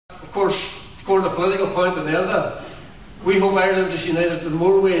of course, scored a political point in the end of it. We hope Ireland is united in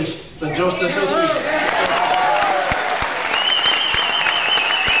more ways than just this issue.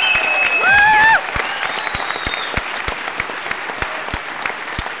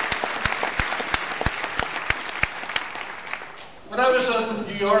 When I was in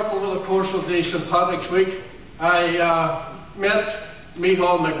New York over the course of the St. Patrick's Week, I met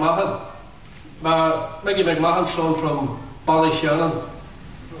Micheál McMahon, Mickey McMahon's son from Ballyshannon.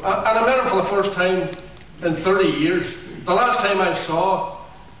 And I met him for the first time in 30 years. The last time I saw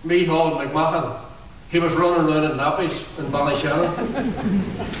Micheál McMahon, he was running around in nappies in Ballyshannon.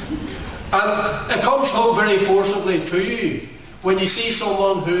 And it comes home very forcibly to you when you see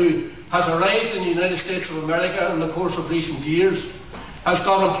someone who has arrived in the United States of America in the course of recent years, has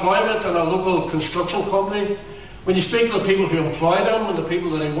got employment in a local construction company. When you speak to the people who employ them and the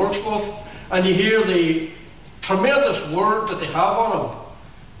people that he works with, and you hear the tremendous word that they have on him,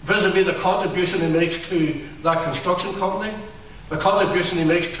 vis-a-vis the contribution he makes to that construction company, the contribution he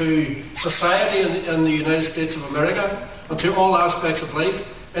makes to society in the United States of America, and to all aspects of life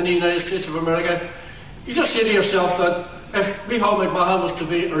in the United States of America, you just say to yourself that if Micheál McMahon was to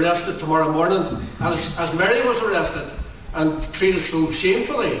be arrested tomorrow morning, as Mary was arrested and treated so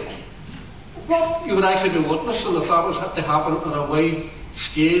shamefully, what you would actually be witnessing if that was to happen on a wide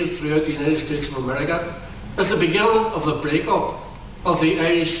scale throughout the United States of America is the beginning of the breakup of the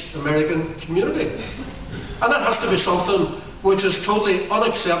Irish-American community. And that has to be something which is totally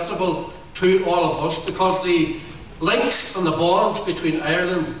unacceptable to all of us, because the links and the bonds between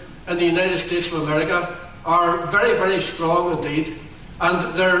Ireland and the United States of America are very, very strong indeed.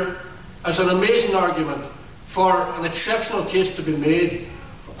 And there is an amazing argument for an exceptional case to be made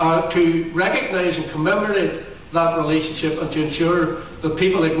to recognise and commemorate that relationship, and to ensure that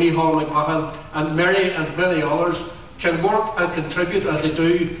people like Micheál McMahon and Mary and many others can work and contribute as they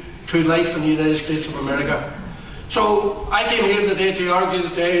do to life in the United States of America. So I came here today to argue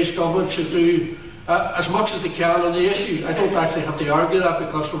that the Irish government should do as much as they can on the issue. I don't actually have to argue that,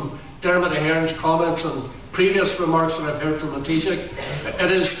 because from Dermot Ahern's comments and previous remarks that I've heard from Taoiseach,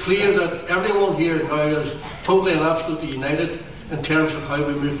 it is clear that everyone here now is totally and absolutely united in terms of how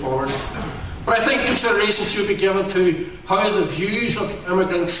we move forward. But I think consideration should be given to how the views of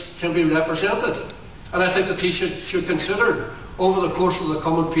immigrants can be represented. And I think the Taoiseach should consider over the course of the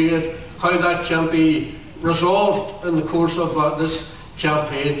coming period how that can be resolved in the course of this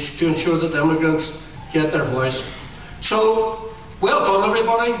campaign to ensure that immigrants get their voice. So, well done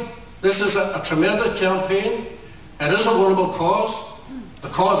everybody. This is a tremendous campaign. It is a winnable cause. The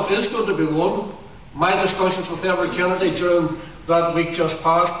cause is going to be won. My discussions with every candidate during that week just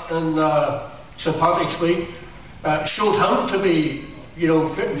passed in St. Patrick's Week showed him to be,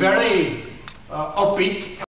 very upbeat.